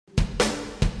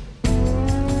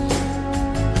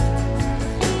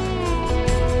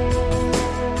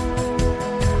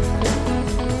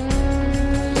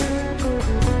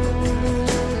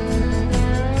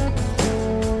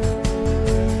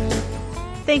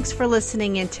Thanks for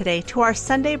listening in today to our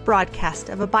Sunday broadcast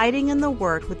of Abiding in the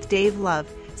Word with Dave Love,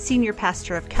 Senior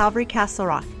Pastor of Calvary Castle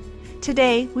Rock.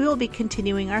 Today, we will be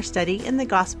continuing our study in the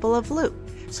Gospel of Luke.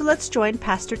 So let's join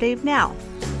Pastor Dave now.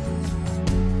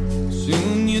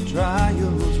 Soon your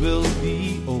trials will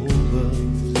be over.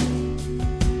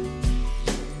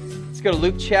 Let's go to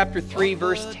Luke chapter 3,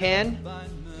 verse 10,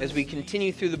 as we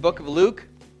continue through the book of Luke.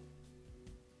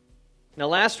 Now,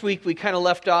 last week we kind of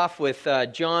left off with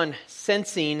John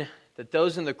sensing that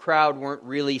those in the crowd weren't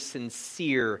really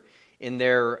sincere in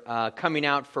their coming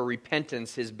out for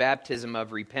repentance, his baptism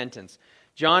of repentance.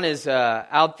 John is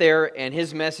out there, and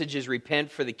his message is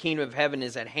repent, for the kingdom of heaven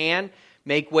is at hand.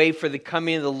 Make way for the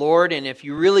coming of the Lord, and if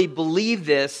you really believe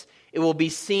this, it will be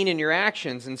seen in your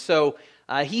actions. And so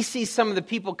he sees some of the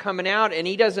people coming out, and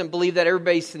he doesn't believe that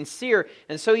everybody's sincere,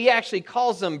 and so he actually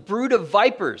calls them brood of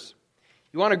vipers.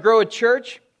 You want to grow a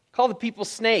church? Call the people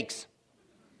snakes.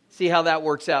 See how that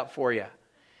works out for you.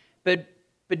 But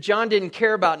John didn't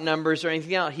care about numbers or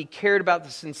anything else. He cared about the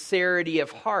sincerity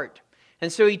of heart.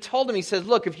 And so he told him, he says,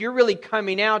 look, if you're really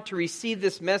coming out to receive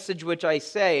this message which I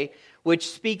say, which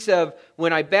speaks of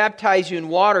when I baptize you in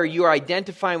water, you are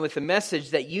identifying with the message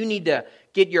that you need to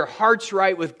get your hearts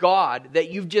right with God,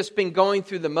 that you've just been going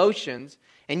through the motions,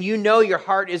 and you know your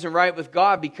heart isn't right with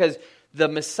God because the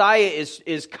Messiah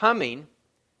is coming,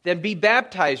 then be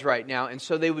baptized right now. And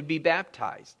so they would be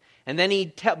baptized. And then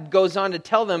he goes on to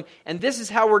tell them, and this is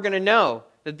how we're going to know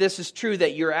that this is true,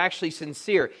 that you're actually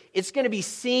sincere. It's going to be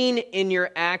seen in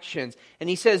your actions. And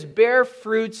he says, bear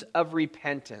fruits of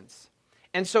repentance.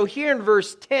 And so here in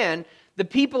verse 10, the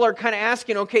people are kind of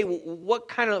asking, okay, what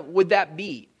kind of would that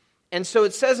be? And so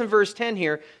it says in verse 10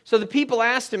 here, so the people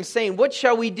asked him, saying, what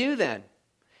shall we do then?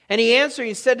 And he answered,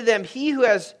 he said to them, he who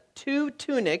has 2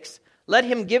 tunics, let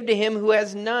him give to him who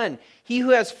has none. He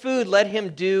who has food, let him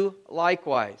do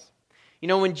likewise. You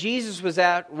know, when Jesus was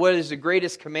at what is the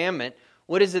greatest commandment,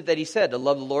 what is it that he said? To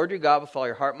love the Lord your God with all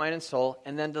your heart, mind, and soul,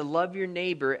 and then to love your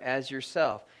neighbor as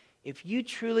yourself. If you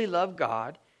truly love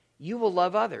God, you will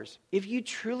love others. If you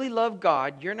truly love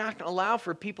God, you're not going to allow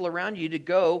for people around you to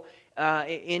go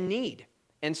in need.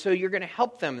 And so you're going to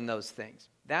help them in those things.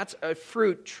 That's a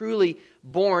fruit truly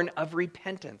born of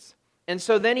repentance. And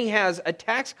so then he has a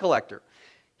tax collector.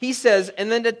 He says,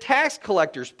 and then the tax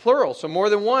collectors, plural, so more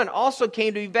than one, also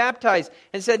came to be baptized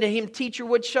and said to him, teacher,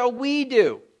 what shall we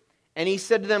do? And he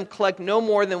said to them, collect no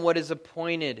more than what is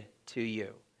appointed to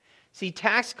you. See,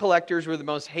 tax collectors were the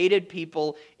most hated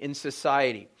people in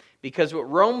society. Because what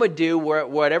Rome would do,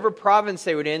 whatever province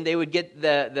they were in, they would get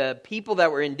the people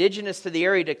that were indigenous to the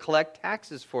area to collect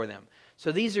taxes for them.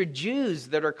 So these are Jews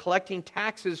that are collecting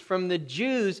taxes from the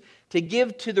Jews to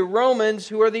give to the Romans,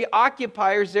 who are the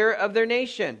occupiers there of their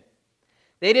nation.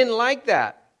 They didn't like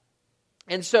that.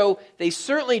 And so they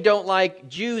certainly don't like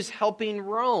Jews helping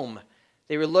Rome.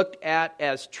 They were looked at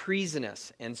as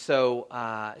treasonous. And so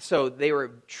they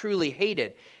were truly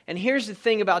hated. And here's the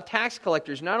thing about tax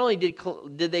collectors. Not only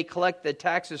did they collect the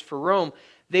taxes for Rome,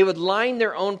 they would line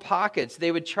their own pockets.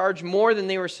 They would charge more than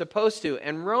they were supposed to.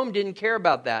 And Rome didn't care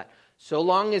about that. So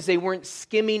long as they weren't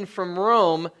skimming from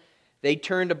Rome, they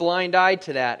turned a blind eye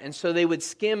to that. And so they would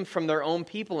skim from their own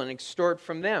people and extort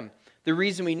from them. The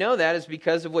reason we know that is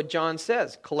because of what John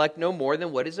says. Collect no more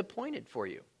than what is appointed for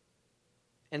you.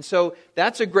 And so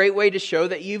that's a great way to show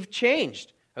that you've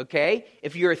changed. Okay?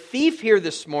 If you're a thief here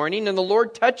this morning and the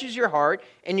Lord touches your heart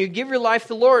and you give your life to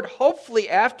the Lord, hopefully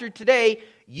after today,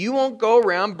 you won't go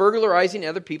around burglarizing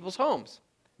other people's homes.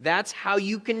 That's how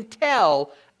you can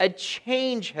tell a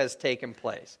change has taken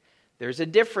place. There's a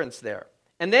difference there.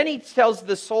 And then he tells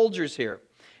the soldiers here.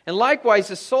 And likewise,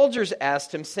 the soldiers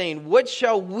asked him, saying, what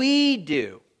shall we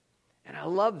do? And I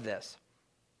love this.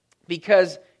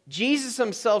 Because Jesus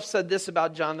himself said this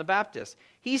about John the Baptist.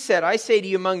 He said, I say to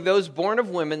you, among those born of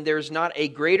women, there is not a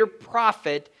greater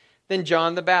prophet than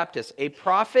John the Baptist. A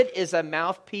prophet is a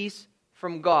mouthpiece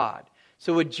from God.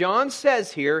 So what John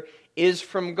says here is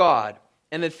from God.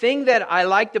 And the thing that I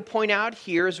like to point out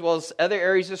here, as well as other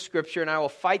areas of Scripture, and I will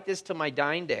fight this till my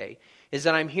dying day, is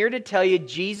that I'm here to tell you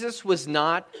Jesus was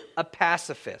not a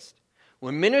pacifist.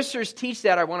 When ministers teach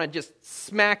that, I want to just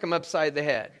smack them upside the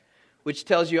head, which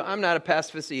tells you I'm not a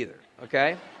pacifist either,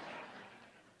 okay?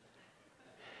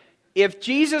 If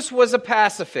Jesus was a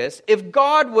pacifist, if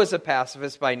God was a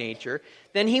pacifist by nature,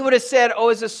 then he would have said,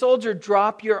 as a soldier,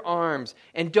 drop your arms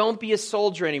and don't be a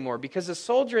soldier anymore. Because a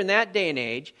soldier in that day and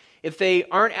age, if they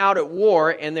aren't out at war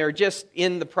and they're just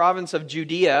in the province of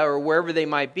Judea or wherever they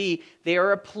might be, they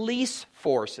are a police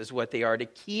force is what they are, to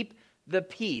keep the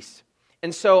peace.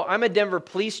 And so I'm a Denver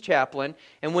police chaplain,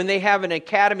 and when they have an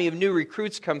academy of new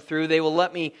recruits come through, they will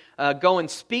let me go and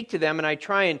speak to them, and I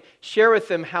try and share with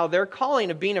them how their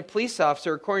calling of being a police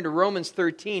officer, according to Romans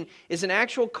 13, is an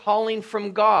actual calling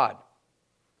from God,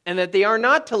 and that they are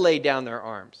not to lay down their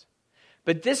arms.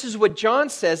 But this is what John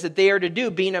says that they are to do,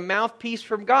 being a mouthpiece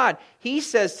from God. He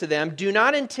says to them, do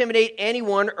not intimidate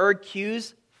anyone or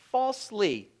accuse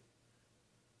falsely.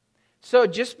 So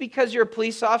just because you're a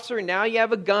police officer and now you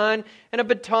have a gun and a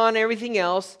baton and everything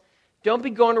else, don't be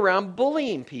going around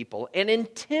bullying people and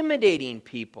intimidating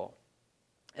people.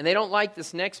 And they don't like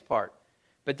this next part.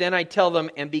 But then I tell them,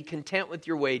 and be content with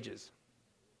your wages.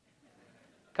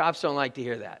 Cops don't like to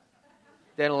hear that.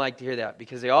 They don't like to hear that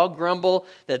because they all grumble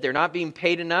that they're not being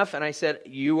paid enough. And I said,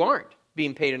 you aren't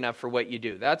being paid enough for what you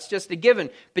do. That's just a given.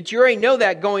 But you already know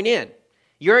that going in.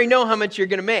 You already know how much you're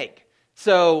going to make.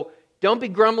 So don't be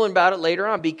grumbling about it later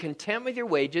on. Be content with your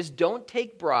wages. Don't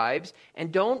take bribes.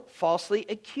 And don't falsely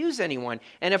accuse anyone.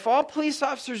 And if all police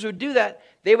officers would do that,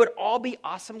 they would all be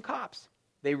awesome cops.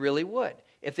 They really would.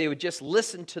 If they would just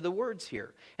listen to the words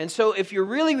here. And so if you're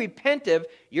really repentive,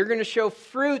 you're going to show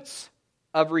fruits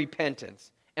of repentance.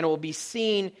 And it will be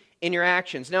seen in your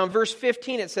actions. Now in verse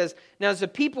 15 it says, now as the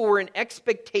people were in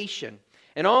expectation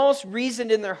and all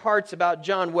reasoned in their hearts about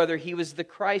John whether he was the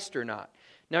Christ or not.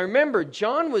 Now remember,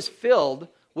 John was filled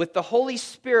with the Holy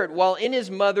Spirit while in his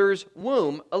mother's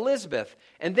womb, Elizabeth,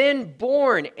 and then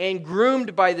born and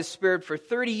groomed by the Spirit for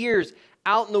 30 years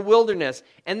out in the wilderness.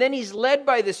 And then he's led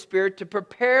by the Spirit to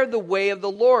prepare the way of the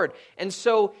Lord. And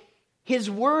so his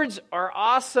words are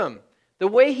awesome. The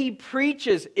way he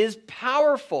preaches is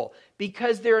powerful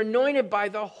because they're anointed by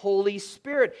the Holy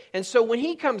Spirit. And so when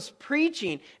he comes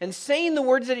preaching and saying the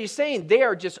words that he's saying, they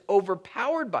are just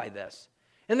overpowered by this.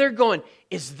 And they're going,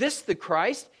 is this the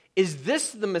Christ? Is this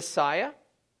the Messiah?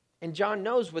 And John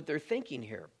knows what they're thinking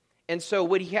here. And so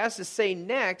what he has to say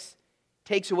next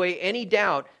takes away any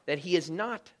doubt that he is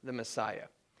not the Messiah.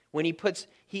 When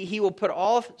he will put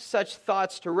all such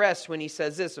thoughts to rest when he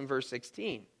says this in verse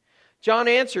 16. John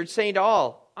answered, saying to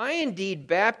all, I indeed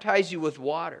baptize you with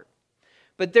water,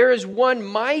 but there is one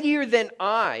mightier than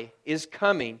I is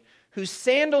coming, whose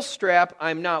sandal strap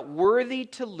I'm not worthy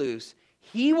to loose.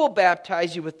 He will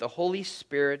baptize you with the Holy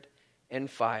Spirit and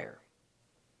fire.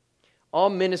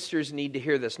 All ministers need to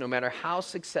hear this, no matter how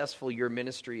successful your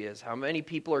ministry is, how many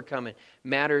people are coming,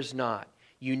 matters not.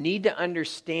 You need to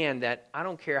understand that I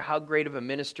don't care how great of a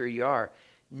minister you are,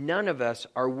 none of us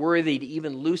are worthy to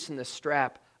even loosen the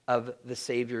strap of the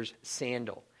Savior's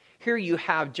sandal. Here you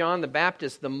have John the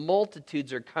Baptist. The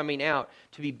multitudes are coming out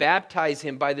to be baptized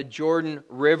him by the Jordan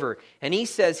River. And he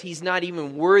says he's not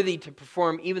even worthy to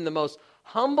perform even the most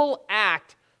humble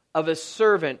act of a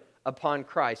servant upon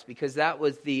Christ, because that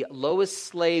was the lowest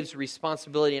slave's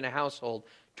responsibility in a household,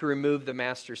 to remove the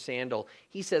master's sandal.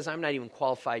 He says, I'm not even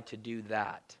qualified to do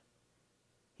that.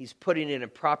 He's putting in a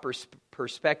proper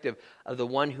perspective of the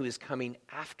one who is coming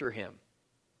after him.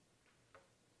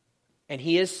 And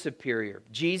he is superior.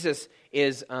 Jesus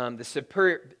is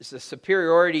the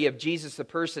superiority of Jesus, the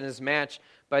person, is matched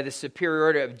by the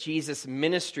superiority of Jesus'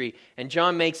 ministry. And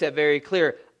John makes that very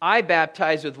clear. I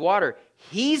baptize with water.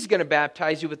 He's going to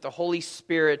baptize you with the Holy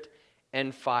Spirit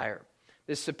and fire.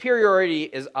 The superiority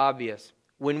is obvious.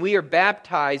 When we are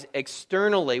baptized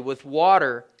externally with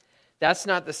water, that's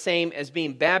not the same as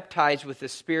being baptized with the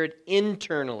Spirit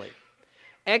internally.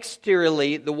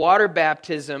 Exteriorly, the water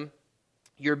baptism,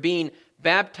 you're being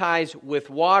baptized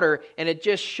with water, and it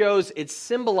just shows, it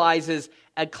symbolizes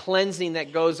a cleansing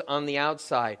that goes on the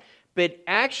outside. But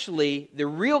actually, the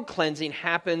real cleansing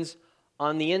happens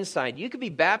on the inside. You could be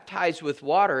baptized with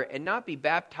water and not be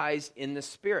baptized in the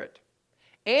Spirit.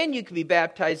 And you could be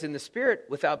baptized in the Spirit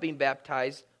without being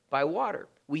baptized by water.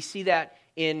 We see that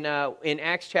in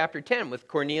Acts chapter 10 with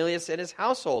Cornelius and his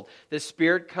household. The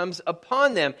Spirit comes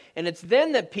upon them, and it's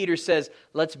then that Peter says,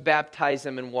 let's baptize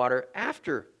them in water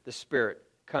after the Spirit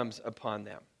comes upon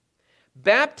them.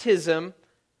 Baptism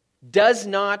does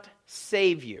not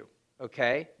save you,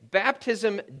 okay?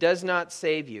 Baptism does not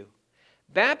save you.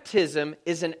 Baptism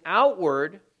is an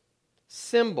outward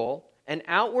symbol, an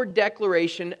outward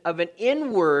declaration of an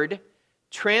inward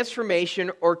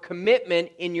transformation or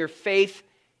commitment in your faith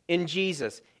in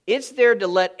Jesus. It's there to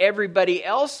let everybody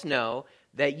else know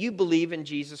that you believe in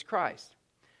Jesus Christ.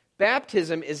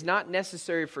 Baptism is not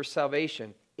necessary for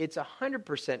salvation. It's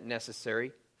 100%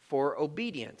 necessary for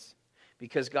obedience,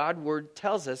 because God's word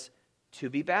tells us to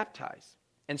be baptized.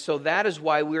 And so that is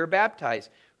why we are baptized.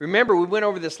 Remember, we went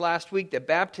over this last week, that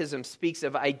baptism speaks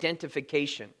of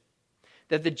identification.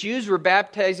 That the Jews were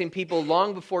baptizing people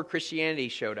long before Christianity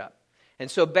showed up. And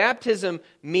so baptism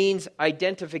means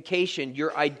identification.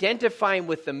 You're identifying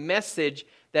with the message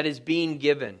that is being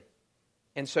given.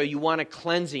 And so you want a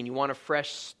cleansing, you want a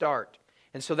fresh start.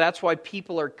 And so that's why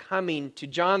people are coming to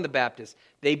John the Baptist.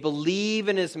 They believe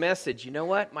in his message. You know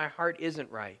what? My heart isn't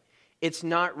right. It's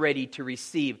not ready to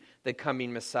receive the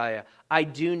coming Messiah. I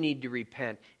do need to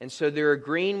repent. And so they're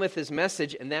agreeing with his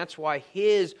message, and that's why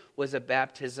his was a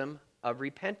baptism of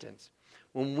repentance.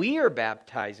 When we are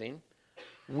baptizing,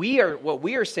 what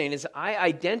we are saying is, I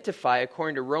identify,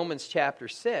 according to Romans chapter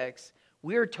 6,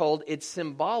 we are told it's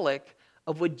symbolic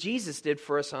of what Jesus did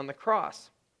for us on the cross.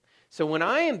 So when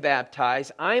I am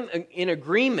baptized, I'm in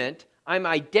agreement, I'm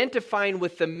identifying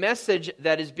with the message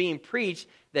that is being preached,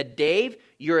 that Dave,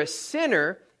 you're a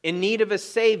sinner in need of a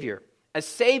Savior. A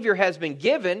Savior has been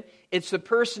given. It's the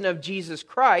person of Jesus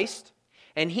Christ,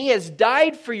 and He has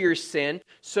died for your sin,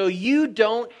 so you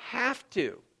don't have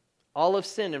to. All have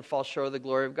sinned and fall short of the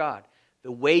glory of God.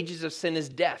 The wages of sin is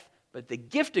death, but the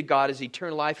gift of God is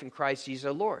eternal life in Christ Jesus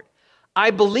our Lord.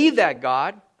 I believe that,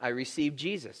 God. I receive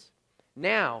Jesus.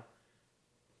 Now,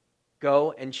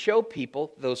 go and show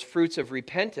people those fruits of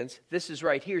repentance. This is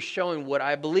right here showing what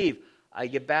I believe. I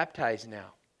get baptized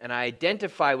now, and I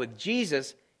identify with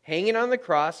Jesus hanging on the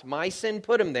cross. My sin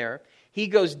put him there. He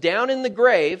goes down in the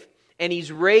grave, and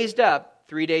he's raised up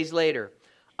 3 days later.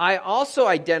 I also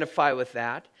identify with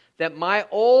that my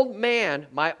old man,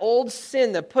 my old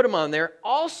sin that put him on there,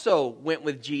 also went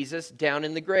with Jesus down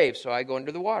in the grave. So I go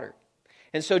under the water.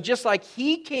 And so just like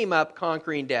he came up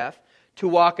conquering death to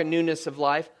walk in newness of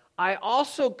life, I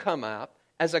also come up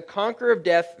as a conqueror of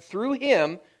death through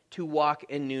him to walk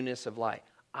in newness of life.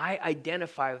 I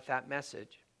identify with that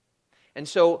message. And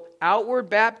so outward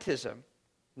baptism,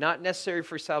 not necessary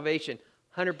for salvation,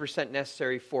 100%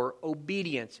 necessary for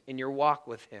obedience in your walk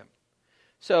with him.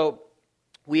 So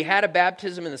we had a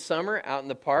baptism in the summer out in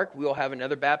the park. We will have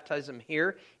another baptism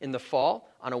here in the fall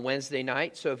on a Wednesday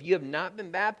night. So if you have not been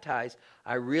baptized,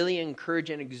 I really encourage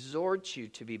and exhort you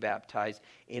to be baptized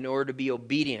in order to be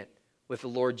obedient with the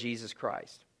Lord Jesus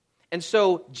Christ. And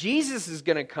so Jesus is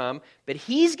going to come, but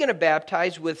he's going to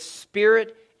baptize with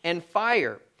spirit and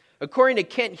fire. According to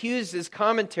Kent Hughes'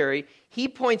 commentary, he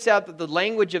points out that the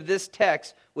language of this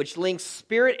text, which links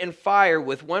spirit and fire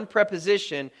with one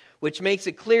preposition, which makes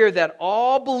it clear that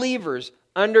all believers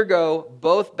undergo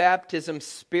both baptism,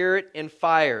 spirit and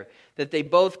fire, that they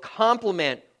both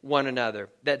complement one another,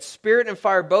 that spirit and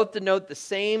fire both denote the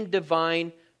same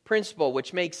divine principle,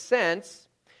 which makes sense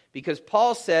because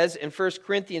Paul says in 1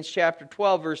 Corinthians chapter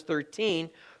 12, verse 13,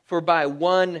 "For by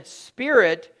one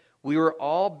Spirit we were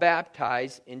all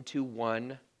baptized into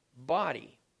one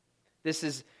body." This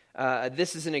is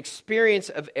an experience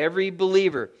of every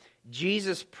believer.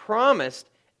 Jesus promised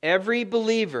every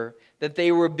believer that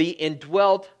they will be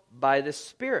indwelt by the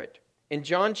Spirit. In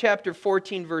John chapter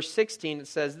 14, verse 16, it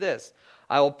says this,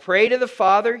 "I will pray to the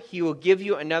Father, He will give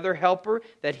you another helper,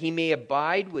 that He may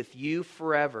abide with you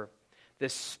forever. The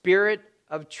Spirit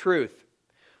of truth,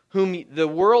 whom the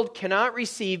world cannot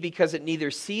receive because it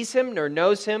neither sees Him nor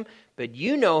knows Him, but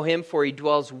you know Him, for He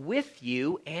dwells with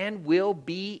you and will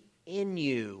be in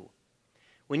you."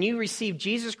 When you receive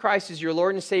Jesus Christ as your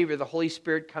Lord and Savior, the Holy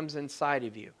Spirit comes inside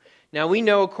of you. Now we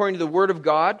know according to the Word of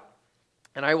God,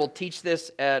 and I will teach this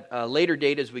at a later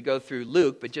date as we go through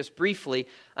Luke, but just briefly,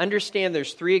 understand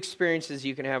there's 3 experiences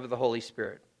you can have with the Holy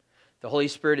Spirit. The Holy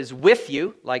Spirit is with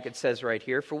you, like it says right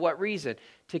here. For what reason?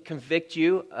 To convict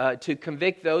you, to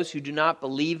convict those who do not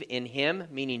believe in Him,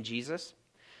 meaning Jesus.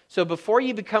 So before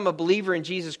you become a believer in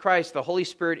Jesus Christ, the Holy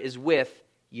Spirit is with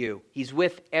you. He's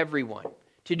with everyone.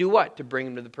 To do what? To bring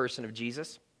them to the person of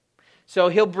Jesus. So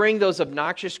He'll bring those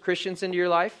obnoxious Christians into your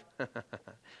life.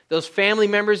 Those family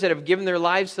members that have given their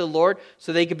lives to the Lord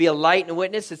so they could be a light and a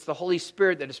witness. It's the Holy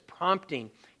Spirit that is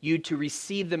prompting you to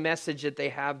receive the message that they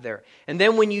have there. And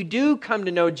then when you do come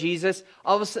to know Jesus,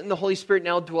 all of a sudden the Holy Spirit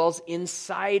now dwells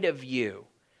inside of you.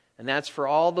 And that's for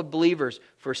all the believers,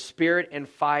 for spirit and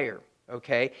fire.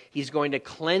 Okay? He's going to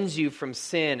cleanse you from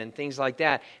sin and things like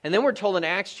that. And then we're told in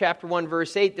Acts chapter 1,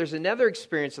 verse 8, there's another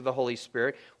experience of the Holy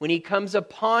Spirit when He comes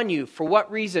upon you. For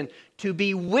what reason? To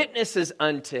be witnesses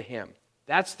unto Him.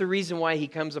 That's the reason why He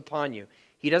comes upon you.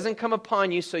 He doesn't come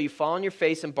upon you so you fall on your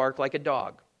face and bark like a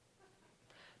dog.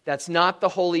 That's not the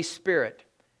Holy Spirit.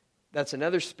 That's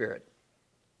another spirit.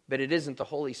 But it isn't the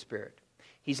Holy Spirit.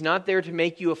 He's not there to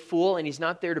make you a fool, and He's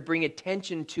not there to bring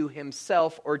attention to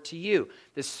Himself or to you.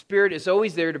 The Spirit is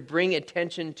always there to bring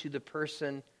attention to the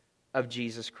person of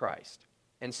Jesus Christ.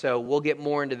 And so we'll get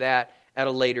more into that at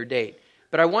a later date.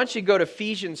 But I want you to go to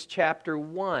Ephesians chapter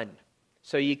 1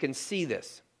 so you can see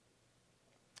this.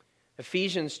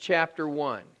 Ephesians chapter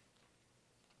 1.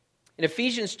 In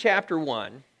Ephesians chapter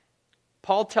 1,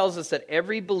 Paul tells us that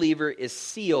every believer is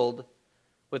sealed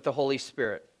with the Holy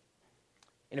Spirit.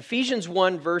 In Ephesians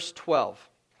 1, verse 12,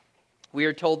 we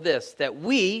are told this, that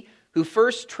we who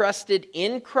first trusted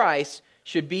in Christ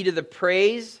should be to the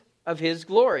praise of His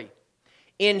glory.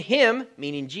 In Him,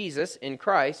 meaning Jesus, in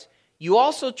Christ, you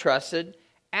also trusted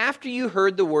after you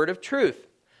heard the word of truth,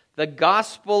 the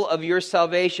gospel of your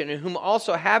salvation, in whom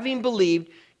also, having believed,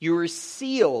 you were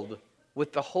sealed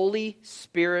with the Holy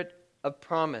Spirit of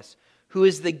promise, who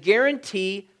is the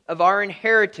guarantee of our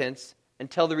inheritance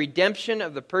until the redemption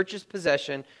of the purchased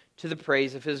possession to the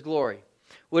praise of His glory.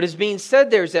 What is being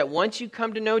said there is that once you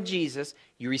come to know Jesus,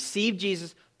 you receive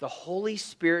Jesus, the Holy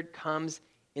Spirit comes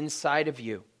inside of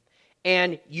you.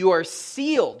 And you are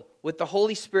sealed with the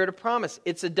Holy Spirit of promise.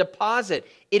 It's a deposit.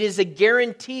 It is a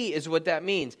guarantee is what that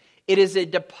means. It is a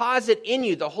deposit in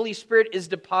you. The Holy Spirit is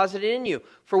deposited in you.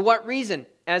 For what reason?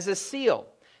 As a seal.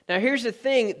 Now here's the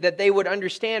thing that they would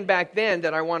understand back then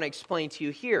that I want to explain to you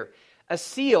here. A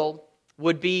seal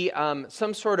would be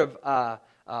some sort of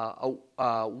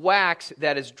wax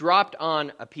that is dropped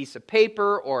on a piece of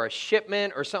paper or a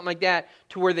shipment or something like that,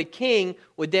 to where the king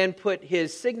would then put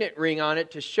his signet ring on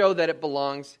it to show that it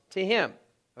belongs to him.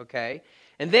 Okay?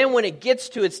 And then when it gets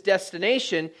to its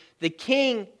destination, the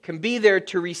king can be there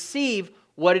to receive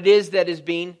what it is that is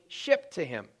being shipped to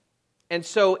him. And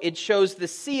so it shows the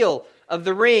seal of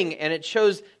the ring, and it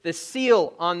shows the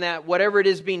seal on that, whatever it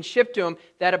is being shipped to him,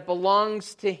 that it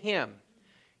belongs to him.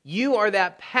 You are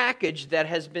that package that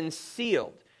has been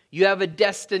sealed. You have a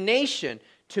destination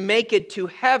to make it to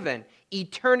heaven,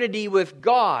 eternity with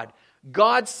God.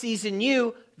 God sees in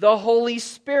you the Holy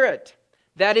Spirit.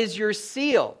 That is your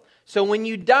seal. So when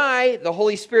you die, the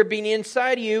Holy Spirit being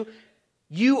inside of you,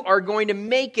 you are going to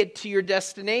make it to your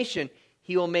destination.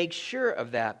 He will make sure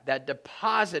of that. That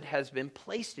deposit has been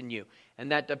placed in you.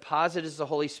 And that deposit is the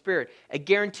Holy Spirit. A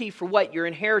guarantee for what? Your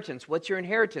inheritance. What's your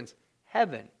inheritance?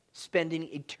 Heaven. Spending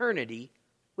eternity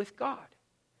with God.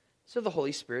 So the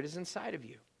Holy Spirit is inside of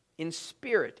you. In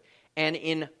spirit and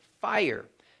in fire.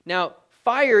 Now,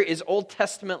 fire is Old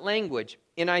Testament language.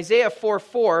 In Isaiah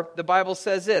 4:4, the Bible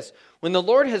says this, when the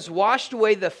Lord has washed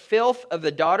away the filth of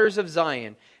the daughters of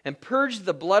Zion and purged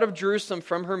the blood of Jerusalem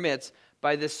from her midst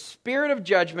by the spirit of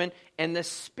judgment and the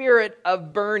spirit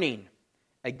of burning.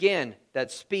 Again,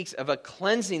 that speaks of a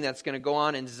cleansing that's going to go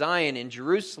on in Zion, in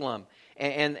Jerusalem.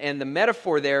 And the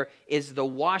metaphor there is the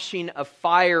washing of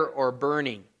fire or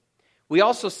burning. We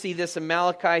also see this in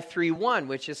Malachi 3:1,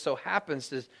 which just so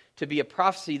happens to be a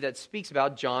prophecy that speaks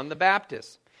about John the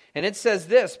Baptist. And it says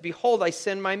this, behold, I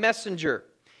send my messenger.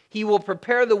 He will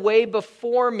prepare the way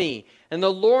before me, and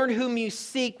the Lord whom you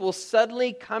seek will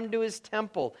suddenly come to his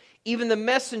temple, even the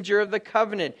messenger of the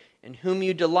covenant, in whom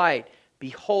you delight.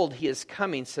 Behold, he is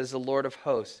coming, says the Lord of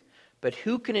hosts. But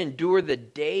who can endure the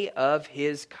day of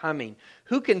his coming?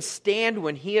 Who can stand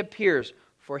when he appears?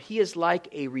 For he is like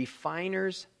a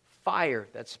refiner's fire,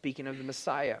 that's speaking of the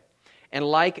Messiah, and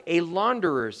like a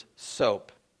launderer's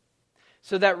soap.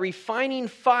 So that refining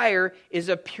fire is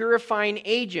a purifying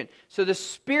agent. So the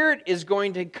Spirit is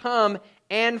going to come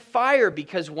and fire,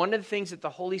 because one of the things that the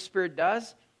Holy Spirit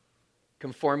does,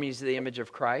 conforming you to the image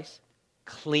of Christ,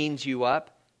 cleans you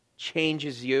up,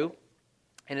 changes you.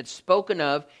 And it's spoken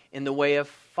of in the way of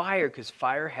fire, because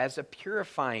fire has a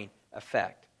purifying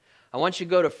effect. I want you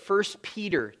to go to 1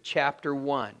 Peter chapter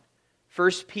 1.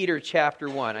 1 Peter chapter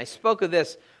 1. I spoke of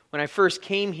this when I first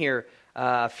came here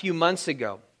a few months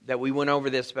ago, that we went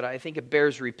over this, but I think it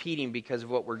bears repeating because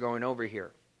of what we're going over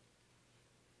here.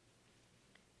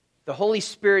 The Holy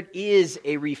Spirit is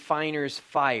a refiner's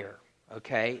fire,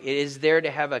 okay? It is there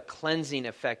to have a cleansing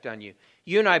effect on you.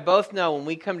 You and I both know when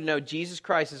we come to know Jesus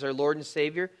Christ as our Lord and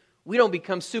Savior, we don't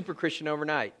become super Christian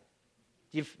overnight.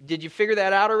 Did you figure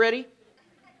that out already?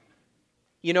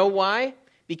 You know why?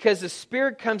 Because the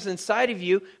Spirit comes inside of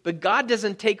you, but God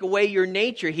doesn't take away your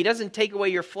nature. He doesn't take away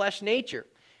your flesh nature.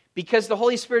 Because the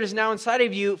Holy Spirit is now inside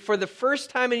of you, for the first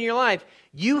time in your life,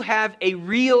 you have a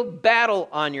real battle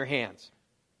on your hands.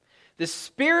 The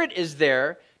Spirit is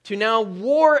there to now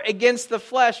war against the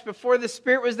flesh. Before the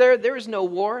Spirit was there was no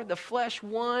war. The flesh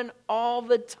won all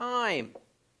the time.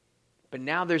 But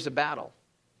now there's a battle.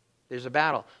 There's a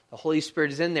battle. The Holy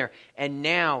Spirit is in there. And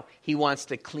now He wants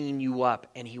to clean you up.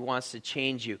 And He wants to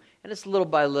change you. And it's little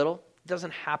by little. It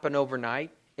doesn't happen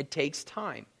overnight. It takes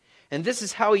time. And this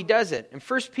is how He does it. In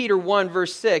 1 Peter 1,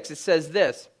 verse 6, it says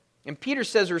this. And Peter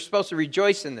says we're supposed to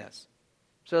rejoice in this.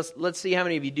 So let's see how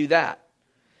many of you do that.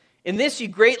 In this you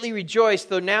greatly rejoice,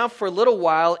 though now for a little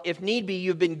while, if need be,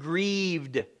 you've been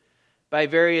grieved by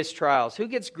various trials. Who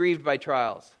gets grieved by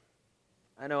trials?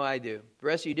 I know I do. The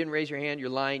rest of you didn't raise your hand. You're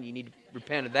lying. You need to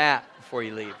repent of that before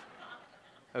you leave.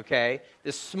 Okay?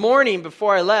 This morning,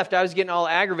 before I left, I was getting all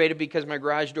aggravated because my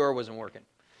garage door wasn't working.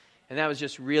 And that was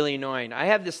just really annoying. I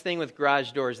have this thing with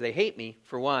garage doors. They hate me,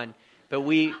 for one. But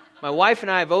my wife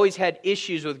and I have always had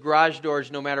issues with garage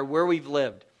doors no matter where we've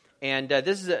lived. And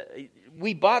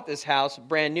we bought this house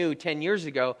brand new 10 years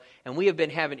ago, and we have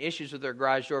been having issues with our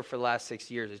garage door for the last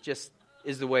 6 years. It just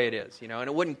is the way it is, and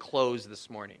it wouldn't close this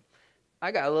morning.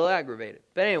 I got a little aggravated.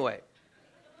 But anyway,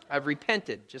 I've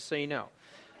repented, just so you know.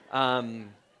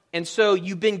 And so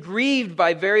you've been grieved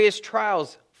by various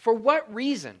trials. For what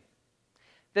reason?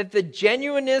 That the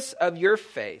genuineness of your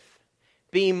faith,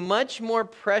 being much more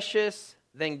precious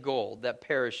than gold that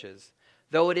perishes,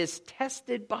 though it is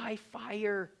tested by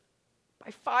fire.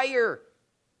 By fire.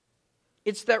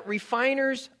 It's that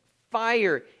refiner's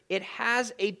fire. It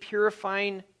has a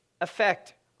purifying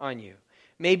effect on you.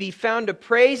 May be found to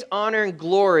praise, honor, and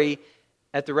glory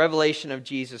at the revelation of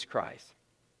Jesus Christ.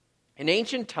 In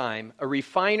ancient time, a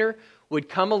refiner would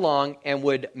come along and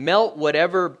would melt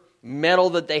whatever metal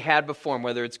that they had before them,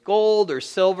 whether it's gold or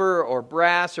silver or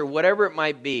brass or whatever it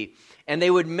might be. And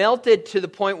they would melt it to the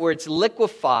point where it's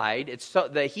liquefied.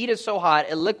 The heat is so hot,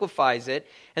 it liquefies it.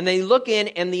 And they look in,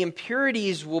 and the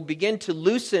impurities will begin to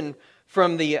loosen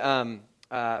from the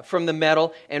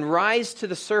metal and rise to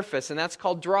the surface, and that's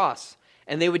called dross.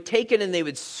 And they would take it and they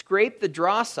would scrape the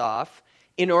dross off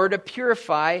in order to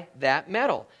purify that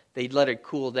metal. They'd let it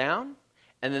cool down,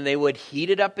 and then they would heat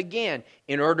it up again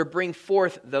in order to bring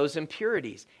forth those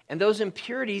impurities. And those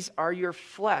impurities are your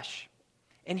flesh.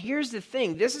 And here's the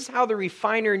thing. This is how the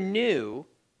refiner knew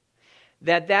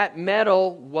that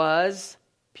metal was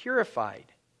purified.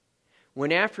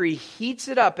 When after he heats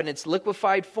it up in its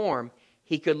liquefied form,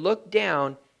 he could look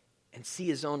down and see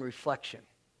his own reflection.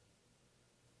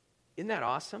 Isn't that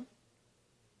awesome?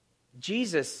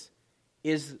 Jesus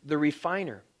is the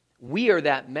refiner. We are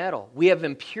that metal. We have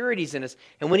impurities in us.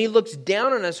 And when he looks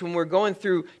down on us when we're going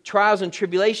through trials and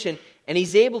tribulation, and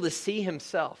he's able to see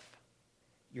himself,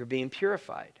 you're being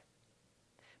purified.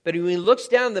 But when he looks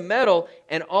down the metal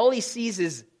and all he sees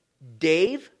is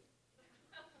Dave,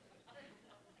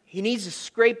 he needs to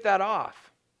scrape that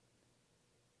off.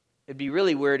 It'd be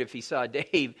really weird if he saw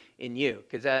Dave in you,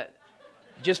 because that,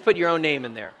 just put your own name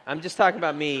in there. I'm just talking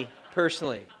about me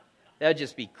personally. That'd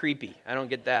just be creepy. I don't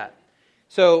get that.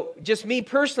 So just me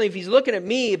personally, if he's looking at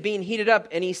me being heated up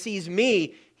and he sees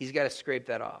me, he's got to scrape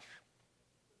that off.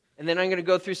 And then I'm going to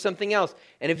go through something else.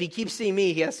 And if he keeps seeing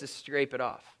me, he has to scrape it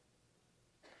off.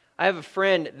 I have a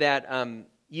friend that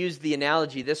used the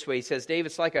analogy this way. He says, Dave,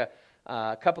 it's like a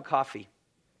cup of coffee.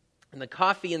 And the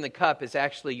coffee in the cup is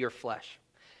actually your flesh.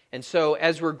 And so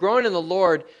as we're growing in the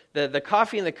Lord, the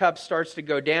coffee in the cup starts to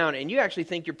go down. And you actually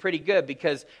think you're pretty good,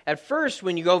 because at first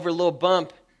when you go over a little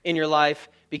bump in your life,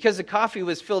 because the coffee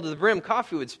was filled to the brim,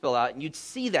 coffee would spill out. And you'd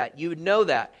see that. You would know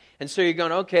that. And so you're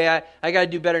going, okay, I got to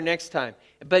do better next time.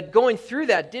 But going through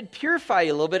that did purify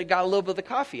you a little bit. It got a little bit of the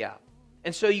coffee out.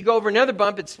 And so you go over another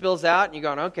bump, it spills out, and you're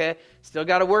going, okay, still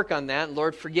got to work on that.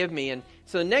 Lord, forgive me. And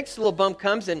so the next little bump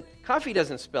comes, and coffee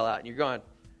doesn't spill out. And you're going,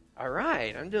 all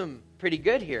right, I'm doing pretty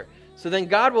good here. So then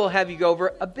God will have you go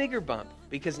over a bigger bump,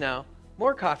 because now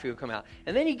more coffee will come out.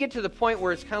 And then you get to the point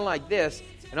where it's kind of like this,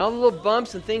 and all the little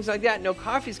bumps and things like that, no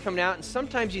coffee's coming out, and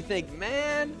sometimes you think,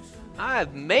 man,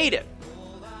 I've made it.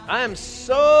 I am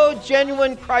so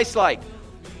genuine Christ-like.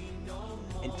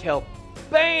 Until,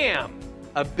 bam,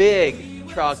 a big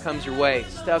trial comes your way.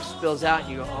 Stuff spills out,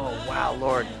 and you go, oh, wow,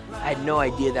 Lord, I had no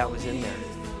idea that was in there.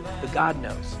 But God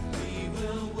knows.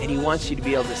 And he wants you to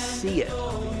be able to see it,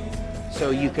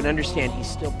 so you can understand he's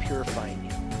still purifying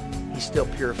you. He's still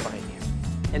purifying you.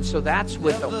 And so that's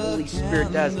what the Holy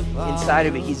Spirit does inside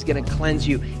of it. He's going to cleanse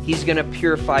you. He's going to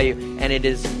purify you. And it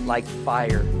is like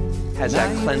fire. Has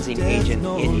that cleansing agent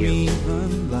in you.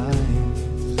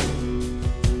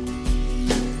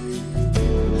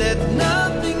 Let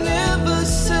nothing ever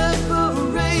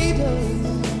separate us.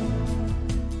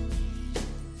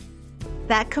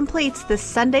 That completes this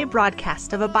Sunday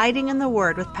broadcast of Abiding in the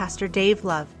Word with Pastor Dave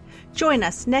Love. Join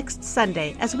us next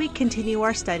Sunday as we continue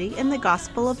our study in the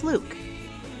Gospel of Luke.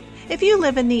 If you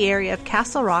live in the area of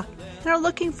Castle Rock and are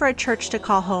looking for a church to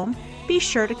call home, be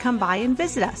sure to come by and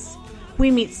visit us.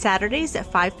 We meet Saturdays at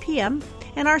 5 p.m.,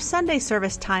 and our Sunday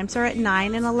service times are at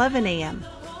 9 and 11 a.m.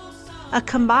 A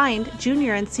combined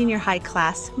junior and senior high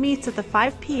class meets at the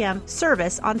 5 p.m.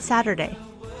 service on Saturday.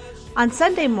 On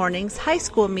Sunday mornings, high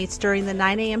school meets during the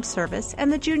 9 a.m. service,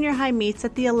 and the junior high meets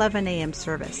at the 11 a.m.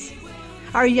 service.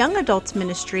 Our young adults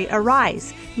ministry,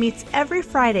 Arise, meets every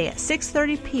Friday at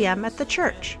 6:30 p.m. at the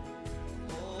church.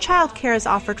 Childcare is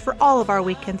offered for all of our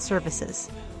weekend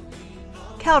services.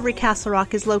 Calvary Castle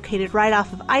Rock is located right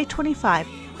off of I-25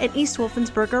 and East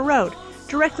Wolfensberger Road,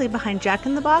 directly behind Jack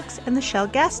in the Box and the Shell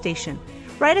gas station,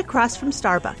 right across from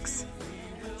Starbucks.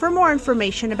 For more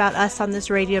information about us on this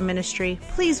radio ministry,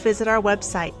 please visit our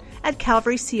website at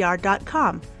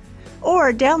calvarycr.com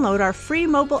or download our free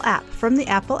mobile app from the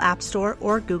Apple App Store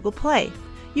or Google Play.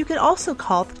 You can also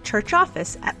call the church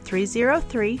office at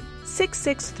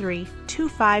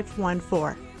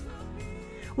 303-663-2514.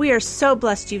 We are so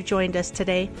blessed you've joined us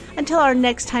today. Until our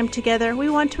next time together, we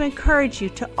want to encourage you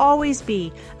to always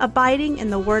be abiding in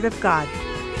the Word of God.